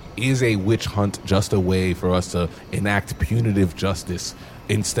 is a witch hunt just a way for us to enact punitive justice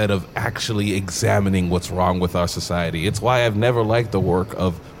instead of actually examining what's wrong with our society? It's why I've never liked the work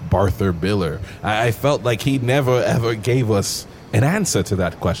of Barther Biller. I felt like he never, ever gave us an answer to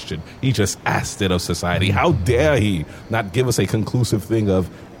that question. He just asked it of society. How dare he not give us a conclusive thing of,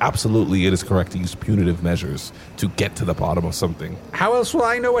 absolutely, it is correct to use punitive measures to get to the bottom of something. How else will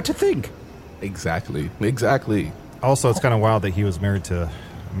I know what to think? Exactly. Also, it's kind of wild that he was married to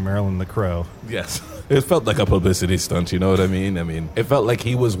Marilyn the Crow. Yes. It felt like a publicity stunt, you know what I mean? It felt like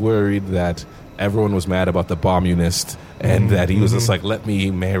he was worried that everyone was mad about the Bommunist and that he was just like, let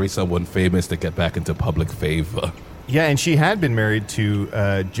me marry someone famous to get back into public favor. Yeah, and she had been married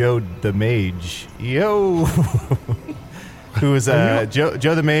to Joe the Mage. Yo! Who was Joe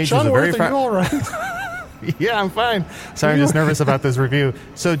the Mage. Sean was a Worth, very are you all right? Yeah, I'm fine. Sorry, I'm just nervous about this review.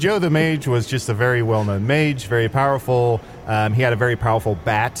 So Joe the Mage was just a very well-known mage, very powerful. He had a very powerful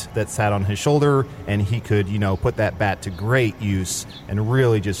bat that sat on his shoulder, and he could, put that bat to great use and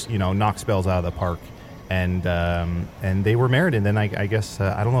really just, knock spells out of the park. And they were married, and then I guess,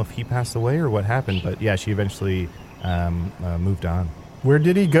 I don't know if he passed away or what happened, but yeah, she eventually moved on. Where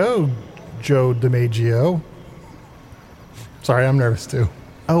did he go, Joe DiMaggio? Sorry, I'm nervous too.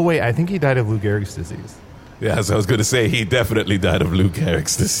 Oh, wait, I think he died of Lou Gehrig's disease. Yes, I was going to say he definitely died of Lou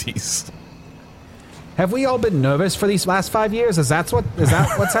Gehrig's disease. Have we all been nervous for these last 5 years? Is that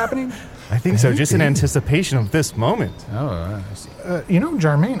what's happening? I think so, just in anticipation of this moment. Oh, I see.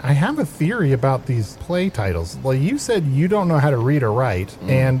 Jarmaine, I have a theory about these play titles. Like you said, you don't know how to read or write,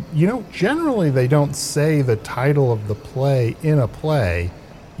 and generally they don't say the title of the play in a play.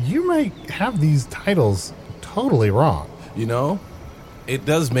 You might have these titles totally wrong. It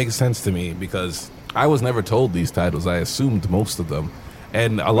does make sense to me because I was never told these titles. I assumed most of them.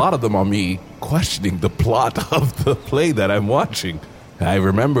 And a lot of them are me questioning the plot of the play that I'm watching. I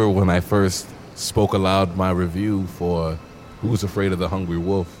remember when I first spoke aloud my review for Who's Afraid of the Hungry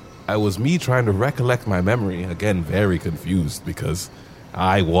Wolf, I was me trying to recollect my memory. Again, very confused because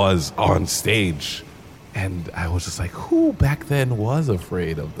I was on stage. And I was just like, who back then was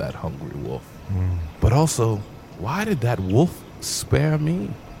afraid of that hungry wolf? But also, why did that wolf spare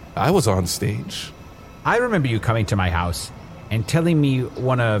me? I was on stage. I remember you coming to my house and telling me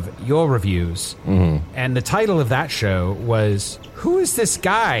one of your reviews. And the title of that show was, Who is this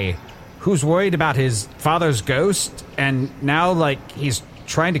guy who's worried about his father's ghost and now, he's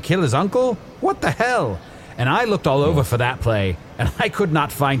trying to kill his uncle? What the hell? And I looked all over for that play, and I could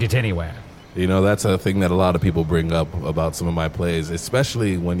not find it anywhere. That's a thing that a lot of people bring up about some of my plays,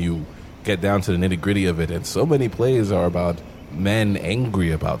 especially when you get down to the nitty-gritty of it. And so many plays are about men angry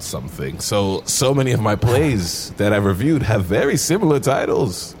about something. So many of my plays that I've reviewed have very similar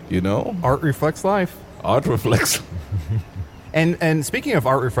titles, Art reflects life. Art reflects. And speaking of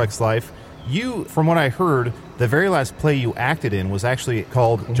Art Reflects Life, you, from what I heard, the very last play you acted in was actually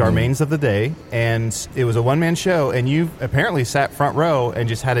called Jarmaines of the Day, and it was a one-man show, and you apparently sat front row and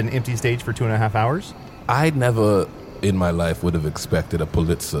just had an empty stage for 2.5 hours? I never in my life would have expected a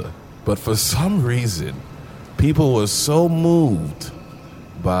Pulitzer, but for some reason, people were so moved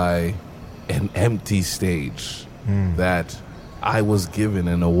by an empty stage that I was given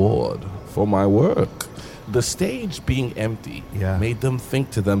an award for my work. The stage being empty made them think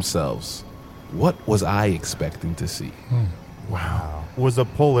to themselves, what was I expecting to see? Wow. Was a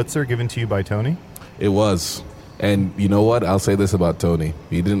Pulitzer given to you by Tony? It was. And you know what? I'll say this about Tony.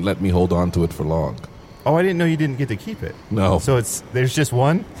 He didn't let me hold on to it for long. Oh, I didn't know you didn't get to keep it. No. So there's just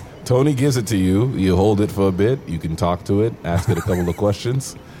one? Tony gives it to you. You hold it for a bit. You can talk to it, ask it a couple of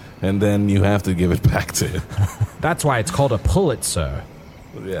questions, and then you have to give it back to him. That's why it's called a Pulitzer.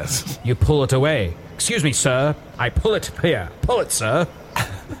 Yes. You pull it away. Excuse me, sir. I pull it here. Pull it, sir.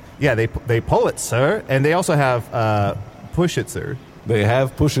 Yeah, they pull it, sir. And they also have push it, sir. They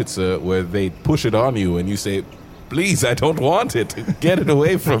have push it, sir, where they push it on you and you say, please, I don't want it. Get it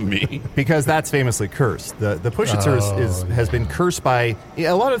away from me. Because that's famously cursed. The push it, sir has been cursed by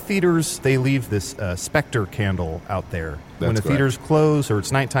a lot of theaters. They leave this specter candle out there. When the theaters close or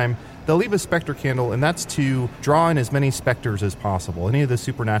it's nighttime, they'll leave a specter candle, and that's to draw in as many specters as possible. Any of the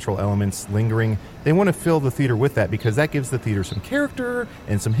supernatural elements lingering, they want to fill the theater with that because that gives the theater some character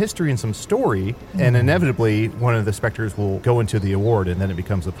and some history and some story, and inevitably one of the specters will go into the award, and then it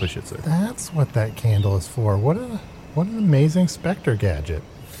becomes a push it, sir. That's what that candle is for. What an amazing specter gadget.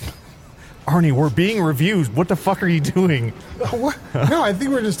 Arnie, we're being reviewed. What the fuck are you doing? No, I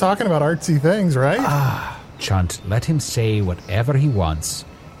think we're just talking about artsy things, right? Chunt, let him say whatever he wants.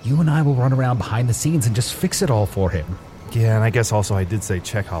 You and I will run around behind the scenes and just fix it all for him. Yeah, and I guess also I did say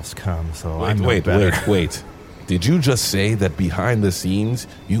Chekhov's come, so Wait. Did you just say that behind the scenes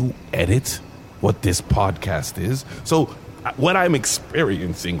you edit what this podcast is? So what I'm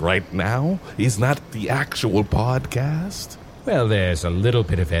experiencing right now is not the actual podcast? Well, there's a little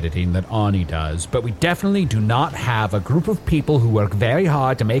bit of editing that Arnie does, but we definitely do not have a group of people who work very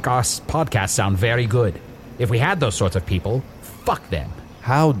hard to make our podcast sound very good. If we had those sorts of people, fuck them.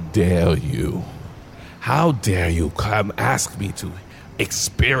 How dare you? How dare you come ask me to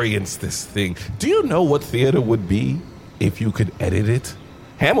experience this thing? Do you know what theater would be if you could edit it?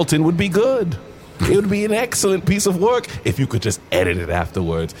 Hamilton would be good. It would be an excellent piece of work if you could just edit it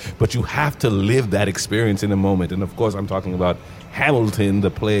afterwards. But you have to live that experience in a moment. And of course, I'm talking about Hamilton, the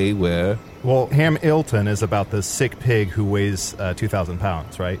play where... Well, Hamilton is about the sick pig who weighs 2,000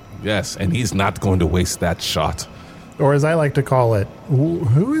 pounds, right? Yes, and he's not going to waste that shot. Or as I like to call it,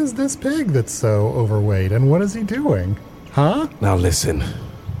 who is this pig that's so overweight and what is he doing? Huh? Now listen,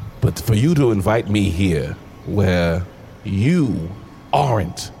 but for you to invite me here where you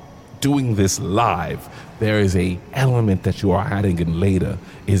aren't doing this live, there is a element that you are adding in later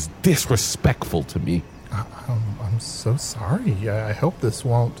is disrespectful to me. I'm so sorry. I hope this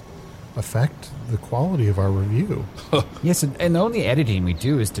won't affect the quality of our review. Yes, and the only editing we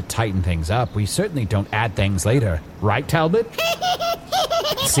do is to tighten things up. We certainly don't add things later. Right, Talbot?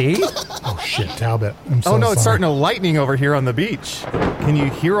 See? Oh, shit, Talbot. I'm so sorry. sorry. It's starting to lightning over here on the beach. Can you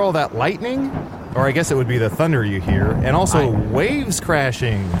hear all that lightning? Or I guess it would be the thunder you hear. And also waves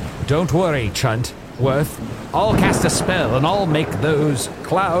crashing. Don't worry, Chunt. Worth. I'll cast a spell and I'll make those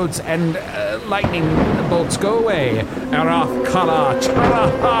clouds and lightning bolts go away. I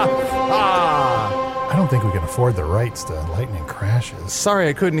don't think we can afford the rights to lightning crashes. Sorry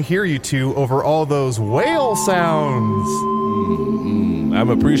I couldn't hear you two over all those whale sounds. I'm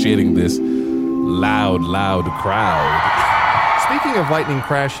appreciating this loud crowd. Speaking of lightning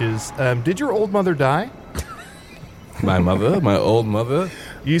crashes, did your old mother die? My mother? My old mother?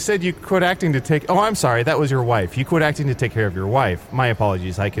 You said you quit acting to take... Oh, I'm sorry. That was your wife. You quit acting to take care of your wife. My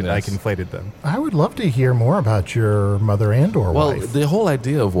apologies. I conflated them. I would love to hear more about your mother and or wife. Well, the whole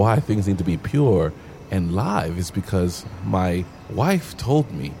idea of why things need to be pure and live is because my wife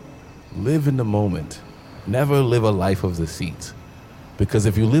told me, live in the moment. Never live a life of deceit. Because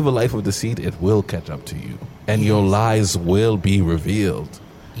if you live a life of deceit, it will catch up to you. And your lies will be revealed.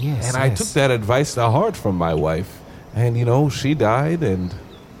 Yes, and I took that advice to heart from my wife. And, you know, she died, and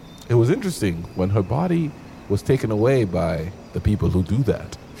it was interesting when her body was taken away by the people who do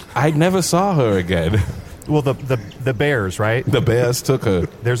that. I never saw her again. Well, the bears, right? The bears took her.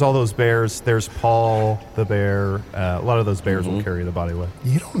 There's all those bears. There's Paul, the bear. A lot of those bears will carry the body away.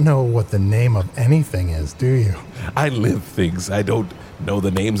 You don't know what the name of anything is, do you? I live things. I don't know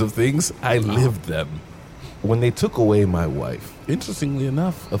the names of things. I lived them. When they took away my wife, interestingly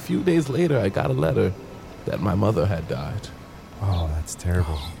enough, a few days later, I got a letter that my mother had died. Oh, that's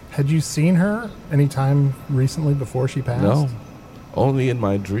terrible. Had you seen her any time recently before she passed? No, only in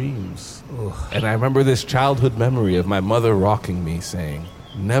my dreams. Ugh. And I remember this childhood memory of my mother rocking me, saying,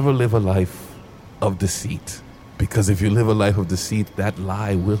 never live a life of deceit. Because if you live a life of deceit, that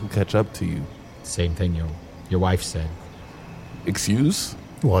lie will catch up to you. Same thing your wife said. Excuse?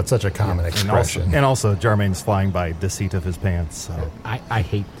 Well, it's such a common expression. And also, Jarmaine's flying by the seat of his pants. So. I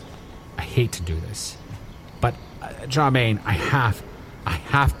hate to do this, but Jarmaine, I have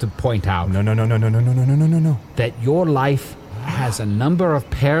to point out. No. That your life has a number of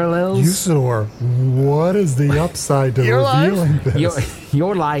parallels. Usador, what is the upside to revealing this?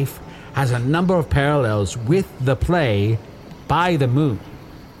 Your life has a number of parallels with the play By the Moon.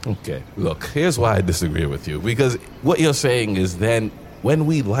 Okay, look, here's why I disagree with you. Because what you're saying is then, when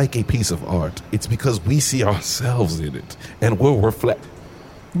we like a piece of art, it's because we see ourselves in it, and we'll reflect.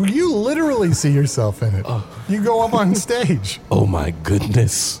 You literally see yourself in it. You go up on stage. Oh my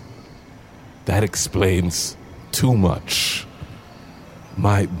goodness. That explains too much.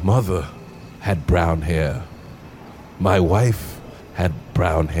 My mother had brown hair. My wife had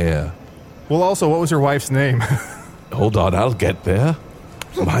brown hair. Well, also, what was your wife's name? Hold on, I'll get there.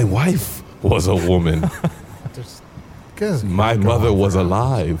 My wife was a woman. My mother was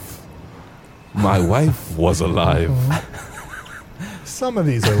alive. My wife was alive. Some of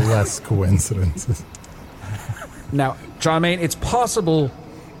these are less coincidences. Now, Jarmaine, it's possible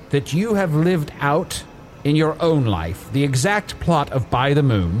that you have lived out in your own life the exact plot of By the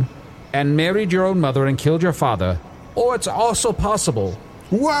Moon and married your own mother and killed your father, or it's also possible...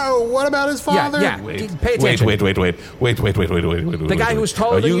 Whoa, what about his father? Yeah, pay attention. Wait. The guy who was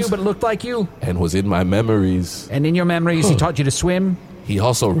taller than you but looked like you? And was in my memories. And in your memories, he taught you to swim? He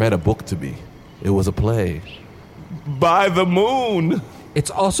also read a book to me. It was a play. By the Moon!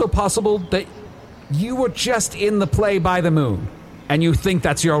 It's also possible that you were just in the play By the Moon, and you think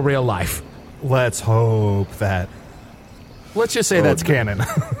that's your real life. Let's hope that. Let's just say that's canon.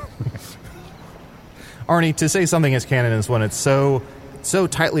 Arnie, to say something is canon is when it's so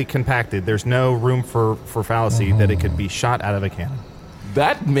tightly compacted, there's no room for fallacy that it could be shot out of a cannon.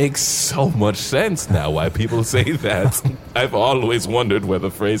 That makes so much sense now, why people say that. I've always wondered where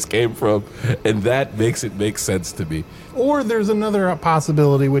the phrase came from, and that makes it make sense to me. Or there's another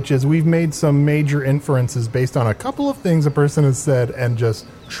possibility, which is we've made some major inferences based on a couple of things a person has said and just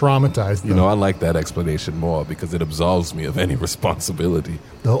traumatized them. You know, I like that explanation more because it absolves me of any responsibility.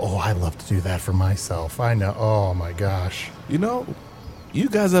 Oh, I'd love to do that for myself. I know. Oh, my gosh. You know, you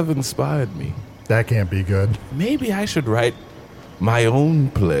guys have inspired me. That can't be good. Maybe I should write my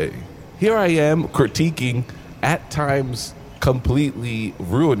own play. Here I am critiquing, at times completely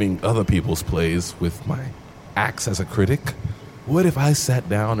ruining other people's plays with my acts as a critic. What if I sat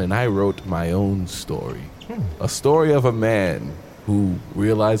down and I wrote my own story? A story of a man who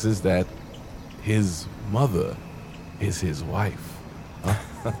realizes that his mother is his wife.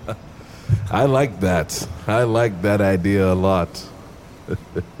 I like that. I like that idea a lot.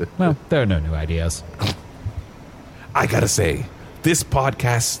 Well, there are no new ideas. I gotta say, this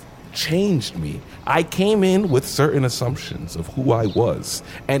podcast changed me. I came in with certain assumptions of who I was,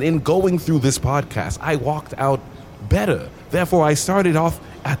 and in going through this podcast, I walked out better. Therefore, I started off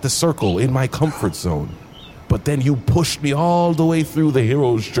at the circle in my comfort zone. But then you pushed me all the way through the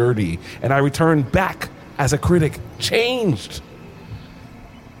hero's journey, and I returned back as a critic, changed.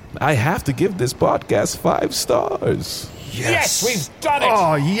 I have to give this podcast 5 stars. Yes, we've done it!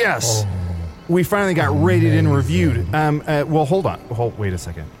 Oh, yes! We finally got rated and reviewed. Well, hold on. Wait a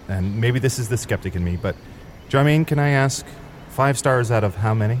second. And maybe this is the skeptic in me, but Jarmaine, can I ask 5 stars out of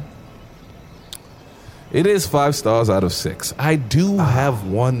how many? It is 5 stars out of 6. I do have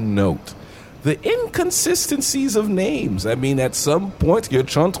one note. The inconsistencies of names. I mean, at some point, you're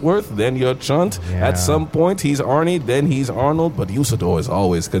Chuntworth, then you're Chunt. Yeah. At some point, he's Arnie, then he's Arnold. But Usador is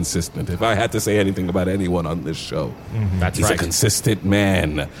always consistent. If I had to say anything about anyone on this show, he's a consistent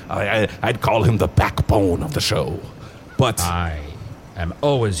man. I'd call him the backbone of the show. But I am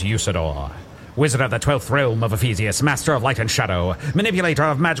always Usador, wizard of the 12th realm of Ephesius, master of light and shadow, manipulator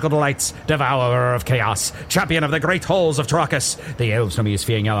of magical delights, devourer of chaos, champion of the great halls of Tarakas. The elves know me as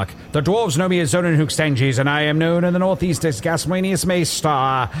Fiangyalak, the dwarves know me as Zonenhook Stanges, and I am known in the northeast as Gasmanius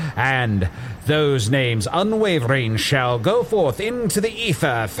Maystar. And those names, unwavering, shall go forth into the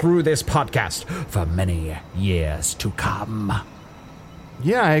ether through this podcast for many years to come.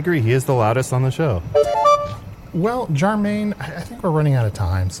 Yeah, I agree. He is the loudest on the show. Well, Jarmaine, I think we're running out of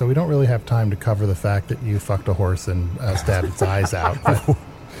time, so we don't really have time to cover the fact that you fucked a horse and stabbed its eyes out. But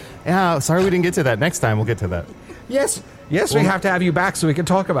Yeah, sorry we didn't get to that. Next time we'll get to that. Yes, we have to have you back so we can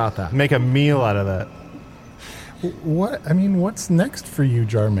talk about that. Make a meal out of that. What's next for you,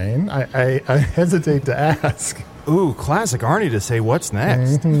 Jarmaine? I hesitate to ask. Ooh, classic Arnie to say what's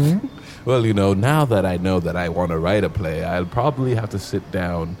next. Mm-hmm. Well, now that I know that I want to write a play, I'll probably have to sit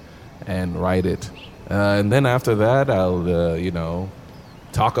down and write it. And then after that, I'll,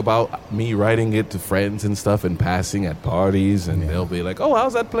 talk about me writing it to friends and stuff in passing at parties. And they'll be like, oh,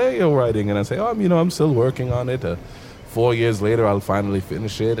 how's that play you're writing? And I say, I'm still working on it. 4 years later, I'll finally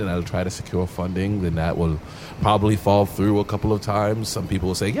finish it, and I'll try to secure funding. Then that will probably fall through a couple of times. Some people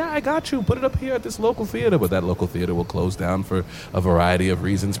will say, yeah, I got you. Put it up here at this local theater. But that local theater will close down for a variety of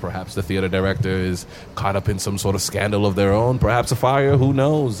reasons. Perhaps the theater director is caught up in some sort of scandal of their own. Perhaps a fire. Who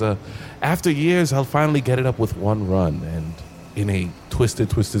knows? After years, I'll finally get it up with one run. And in a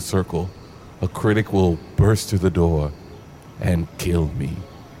twisted circle, a critic will burst through the door and kill me.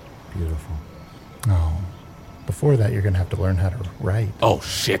 Beautiful. Oh. Before that, you're going to have to learn how to write. Oh,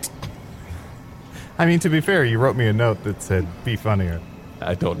 shit. I mean, to be fair, you wrote me a note that said, be funnier.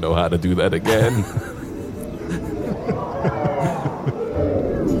 I don't know how to do that again.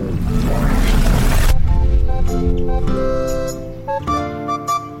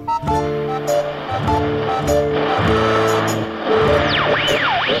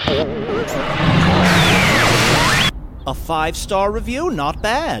 A 5-star review? Not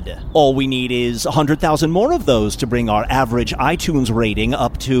bad. All we need is 100,000 more of those to bring our average iTunes rating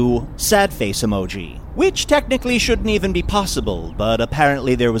up to sad face emoji. Which technically shouldn't even be possible, but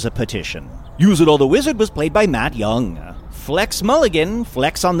apparently there was a petition. Use It All the Wizard was played by Matt Young. Flex Mulligan,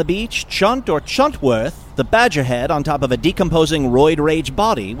 Flex on the Beach, Chunt or Chuntworth, the Badgerhead on top of a decomposing roid rage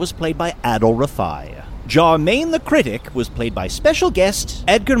body was played by Adol Rafai. Jarmaine the Critic was played by special guest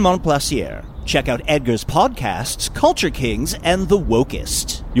Edgar Momplaisir. Check out Edgar's podcasts, Culture Kings, and The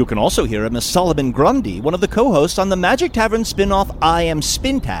Wokest. You can also hear him as Solomon Grundy, one of the co-hosts on the Magic Tavern spin-off I Am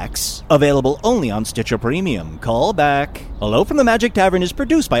Spintax, available only on Stitcher Premium. Call back. Hello from the Magic Tavern is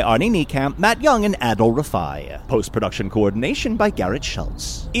produced by Arnie Niekamp, Matt Young, and Adol Rafai. Post-production coordination by Garrett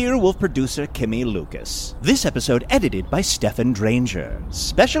Schultz. Earwolf producer Kimmy Lucas. This episode edited by Stefan Dranger.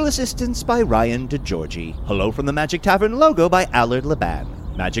 Special assistance by Ryan DeGiorgi. Hello from the Magic Tavern logo by Allard Laban.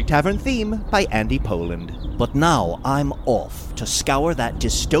 Magic Tavern theme by Andy Poland. But now I'm off to scour that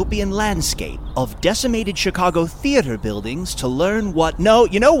dystopian landscape of decimated Chicago theater buildings to learn what... No,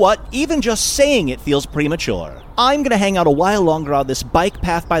 you know what? Even just saying it feels premature. I'm gonna hang out a while longer on this bike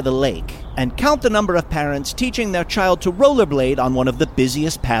path by the lake and count the number of parents teaching their child to rollerblade on one of the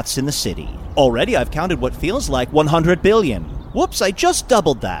busiest paths in the city. Already I've counted what feels like 100 billion. Whoops, I just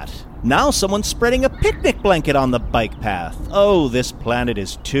doubled that. Now someone's spreading a picnic blanket on the bike path. Oh, this planet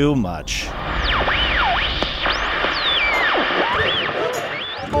is too much.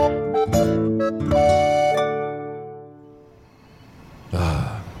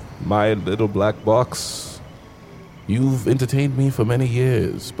 My little black box. You've entertained me for many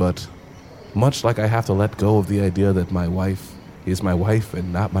years, but much like I have to let go of the idea that my wife is my wife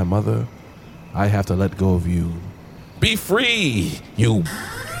and not my mother, I have to let go of you. Be free, you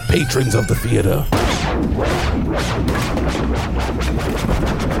patrons of the theater.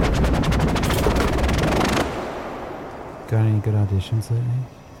 Got any good auditions lately?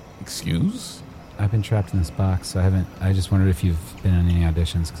 Excuse? I've been trapped in this box, so I just wondered if you've been on any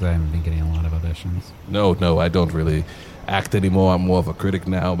auditions, because I haven't been getting a lot of auditions. No, I don't really act anymore. I'm more of a critic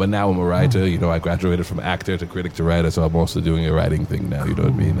now, but now I'm a writer. You know, I graduated from actor to critic to writer, so I'm also doing a writing thing now, you know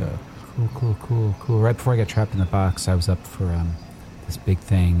what I mean? Cool. Right before I got trapped in the box, I was up for this big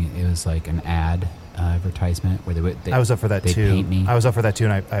thing. It was like an ad advertisement where they I was up for that too. Paint me. I was up for that too,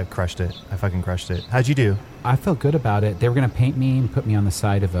 and I crushed it. I fucking crushed it. How'd you do? I felt good about it. They were going to paint me and put me on the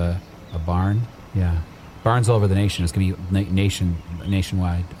side of a barn. Yeah. Barns all over the nation. It's going to be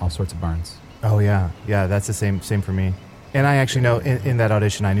nationwide, all sorts of barns. Oh, yeah. Yeah, that's the same for me. And I actually know, in that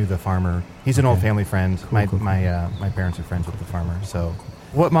audition, I knew the farmer. He's an old family friend. Cool. My parents are friends with the farmer. So,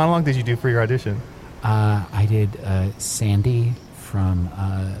 what monologue did you do for your audition? I did Sandy from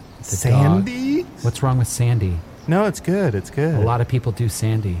the Sandy? Dog. What's wrong with Sandy? No, it's good. It's good. A lot of people do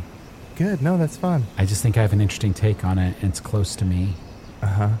Sandy. Good. No, that's fun. I just think I have an interesting take on it, and it's close to me.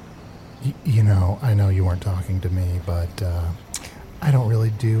 Uh-huh. You know, I know you weren't talking to me, but I don't really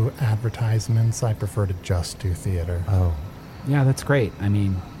do advertisements. I prefer to just do theater. Oh. Yeah, that's great. I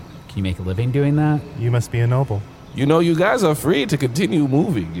mean, can you make a living doing that? You must be a noble. You know, you guys are free to continue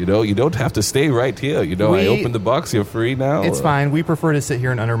moving, you know? You don't have to stay right here. You know, I opened the box. You're free now. It's fine. We prefer to sit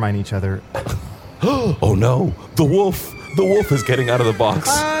here and undermine each other. Oh, no. The wolf. The wolf is getting out of the box.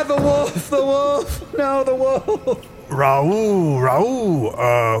 Ah, the wolf. No, the wolf. Raul,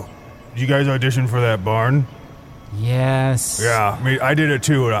 did you guys audition for that barn? Yes. Yeah, I did it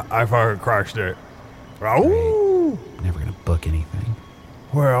too, and I fucking crushed it. Raul! book anything.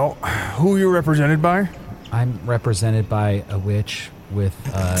 Well, who are you represented by? I'm represented by a witch with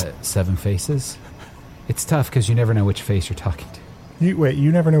 7 faces. It's tough because you never know which face you're talking to.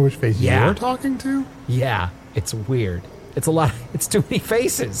 You never know which face you're talking to? Yeah, it's weird. It's a lot. It's too many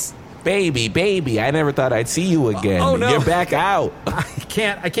faces. Baby, I never thought I'd see you again. Oh, no. You're back out. I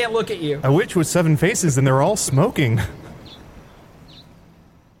can't look at you. A witch with 7 faces, and they're all smoking.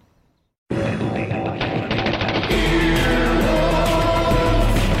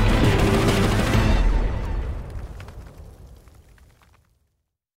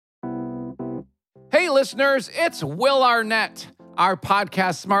 Hey, listeners, it's Will Arnett. Our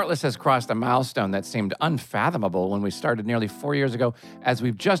podcast, Smartless, has crossed a milestone that seemed unfathomable when we started nearly 4 years ago, as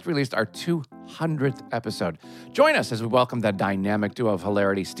we've just released our 200th episode. Join us as we welcome the dynamic duo of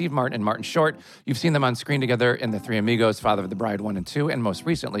hilarity, Steve Martin and Martin Short. You've seen them on screen together in The Three Amigos, Father of the Bride 1 and 2, and most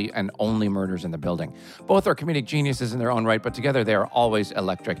recently, and Only Murders in the Building. Both are comedic geniuses in their own right, but together they are always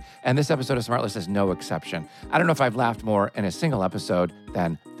electric. And this episode of Smartless is no exception. I don't know if I've laughed more in a single episode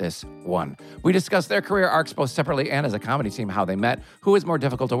than this one. We discuss their career arcs both separately and as a comedy team, how they met, who is more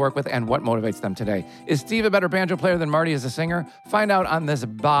difficult to work with, and what motivates them today. Is Steve a better banjo player than Marty as a singer? Find out on this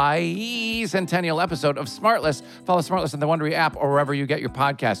bicentennial episode of Smartless. Follow Smartless in the Wondery app or wherever you get your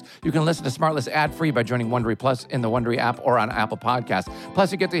podcasts. You can listen to Smartless ad-free by joining Wondery Plus in the Wondery app or on Apple Podcasts.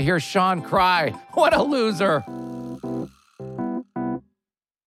 Plus, you get to hear Sean cry. What a loser.